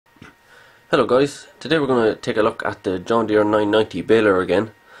Hello guys, today we're going to take a look at the John Deere 990 baler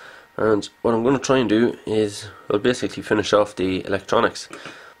again, and what I'm going to try and do is, well, basically finish off the electronics.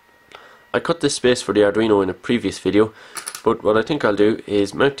 I cut this space for the Arduino in a previous video, but what I think I'll do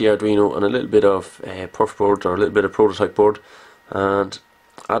is mount the Arduino on a little bit of perf board or a little bit of prototype board and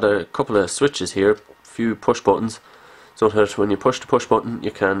add a couple of switches here, a few push buttons, so that when you push the push button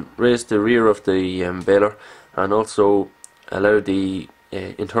you can raise the rear of the baler and also allow the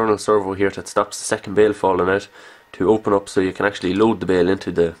internal servo here that stops the second bale falling out to open up so you can actually load the bale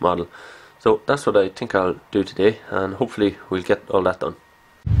into the model. So that's what I think I'll do today, and hopefully we'll get all that done.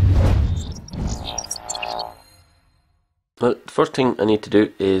 Well, the first thing I need to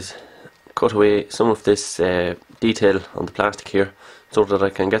do is cut away some of this detail on the plastic here so that I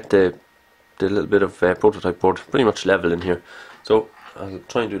can get the little bit of prototype board pretty much level in here. So I'll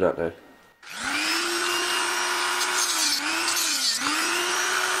try and do that now.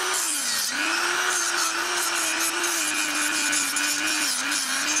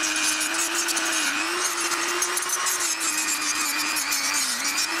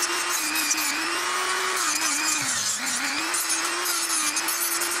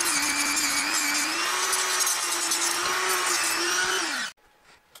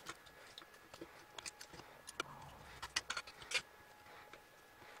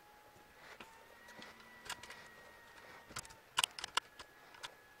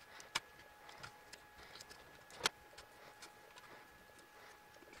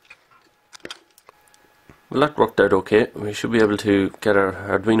 Well, that worked out okay. We should be able to get our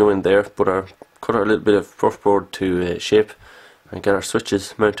Arduino in there, cut our little bit of perf board to shape and get our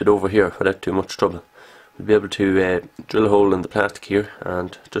switches mounted over here without too much trouble. We'll be able to drill a hole in the plastic here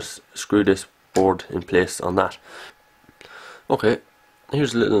and just screw this board in place on that. Okay,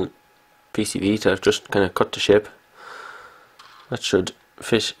 here's a little PCB to just kind of cut the shape. That should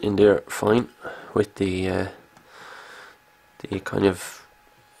fit in there fine with the kind of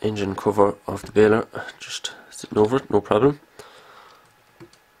engine cover of the baler just sitting over it, no problem.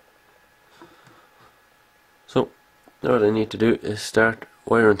 So now what I need to do is start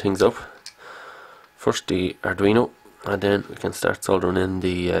wiring things up. First the Arduino, and then we can start soldering in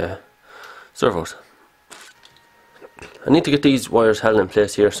the servos. I need to get these wires held in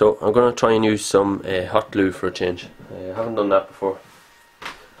place here, so I'm going to try and use some hot glue for a change. I haven't done that before.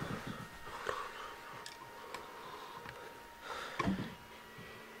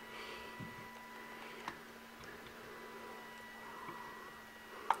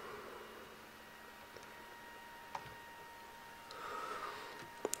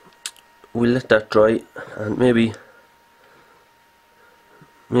 We'll let that dry, and maybe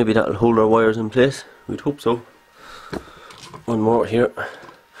that'll hold our wires in place. We'd hope so. One more here.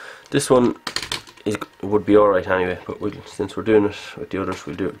 This one would be alright anyway, but since we're doing it with the others,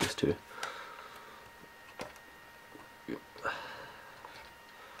 we'll do it with this too.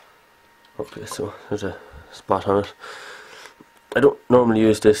 Okay, so there's a spot on it. I don't normally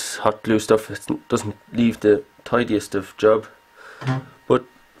use this hot glue stuff. It doesn't leave the tidiest of job, but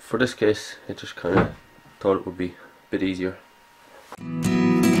for this case, I just kind of thought it would be a bit easier.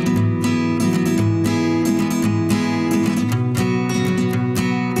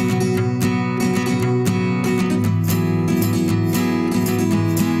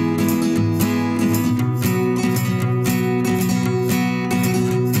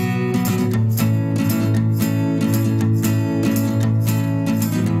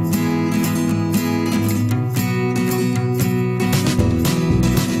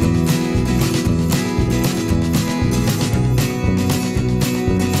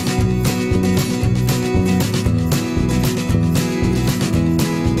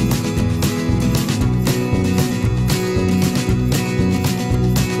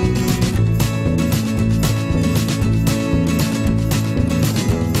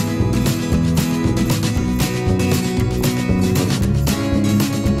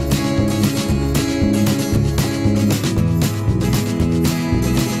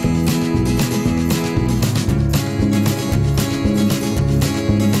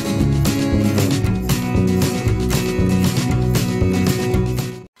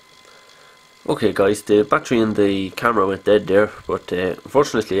 Okay guys, the battery in the camera went dead there, but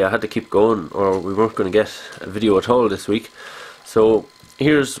unfortunately I had to keep going or we weren't going to get a video at all this week. So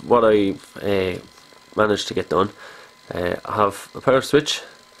here's what I managed to get done. I have a power switch,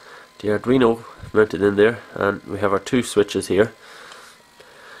 the Arduino mounted in there, and we have our two switches here.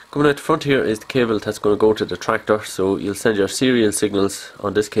 Coming out the front here is the cable that's going to go to the tractor, so you'll send your serial signals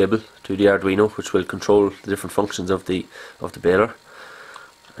on this cable to the Arduino, which will control the different functions of the baler.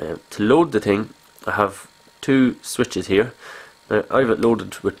 To load the thing, I have two switches here. I have it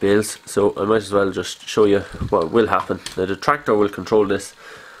loaded with bales, so I might as well just show you what will happen. Now the tractor will control this,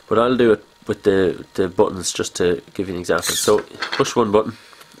 but I'll do it with the buttons just to give you an example. So push one button,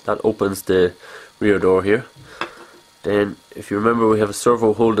 that opens the rear door here. Then if you remember, we have a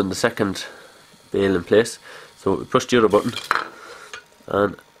servo holding the second bale in place, so we push the other button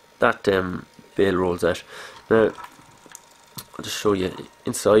and that bale rolls out. Now I'll just show you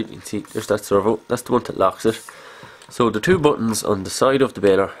inside. You can see there's that servo, that's the one that locks it. So the two buttons on the side of the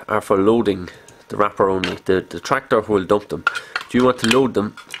baler are for loading the wrapper only. The tractor will dump them. If you want to load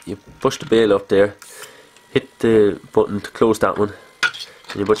them, you push the bale up there, hit the button to close that one,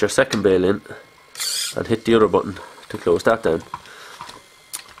 and you put your second bale in and hit the other button to close that down.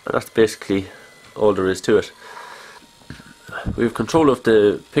 And that's basically all there is to it. We have control of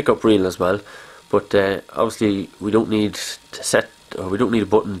the pickup reel as well, but obviously we don't need to set, or we don't need a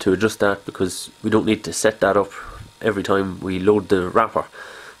button to adjust that, because we don't need to set that up every time we load the wrapper.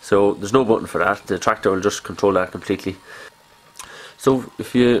 So there's no button for that. The tractor will just control that completely. So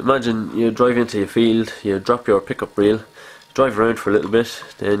if you imagine you drive into a field, you drop your pickup reel, drive around for a little bit,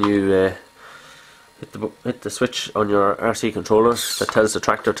 then you hit the switch on your RC controller that tells the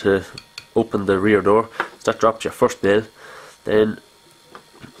tractor to open the rear door. So that drops your first bale. Then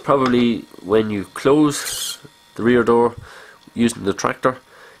probably when you close the rear door using the tractor,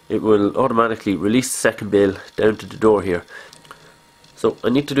 it will automatically release the second bale down to the door here. So I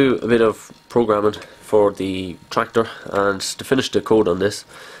need to do a bit of programming for the tractor and to finish the code on this.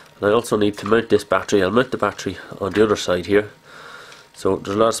 And I also need to mount this battery. I'll mount the battery on the other side here. So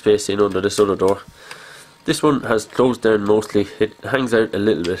there's a lot of space in under this other door. This one has closed down mostly. It hangs out a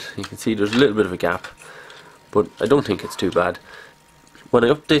little bit. You can see there's a little bit of a gap, but I don't think it's too bad. When I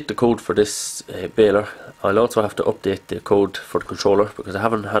update the code for this baler, I'll also have to update the code for the controller, because I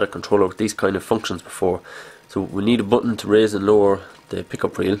haven't had a controller with these kind of functions before. So we need a button to raise and lower the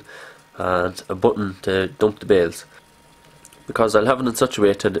pickup reel and a button to dump the bales, because I'll have it in such a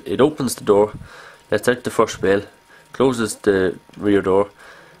way that it opens the door, lets out the first bale, closes the rear door,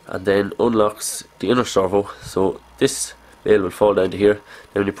 and then unlocks the inner servo. So this bale will fall down to here.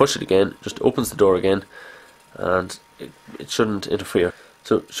 Then when you push it again, it just opens the door again, and it shouldn't interfere.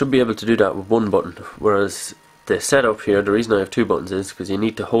 So it should be able to do that with one button, whereas the setup here, the reason I have two buttons is because you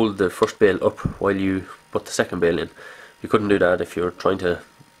need to hold the first bale up while you put the second bale in. You couldn't do that if you're trying to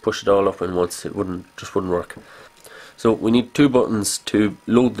push it all up in once. It just wouldn't work. So we need two buttons to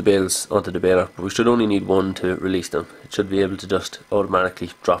load the bales onto the baler, but we should only need one to release them. It should be able to just automatically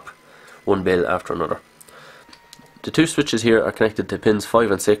drop one bale after another. The two switches here are connected to pins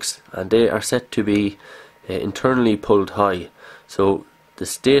 5 and 6, and they are set to be internally pulled high. So the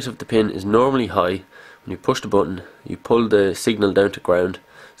state of the pin is normally high. When you push the button, you pull the signal down to ground,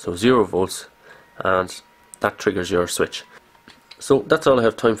 so 0 volts, and that triggers your switch. So that's all I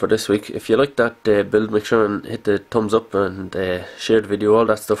have time for this week. If you like that build, make sure and hit the thumbs up and share the video. All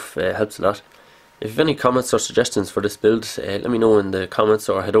that stuff helps a lot. If you have any comments or suggestions for this build, let me know in the comments,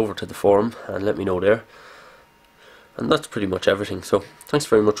 or head over to the forum and let me know there. And that's pretty much everything, so thanks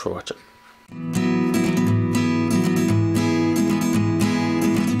very much for watching.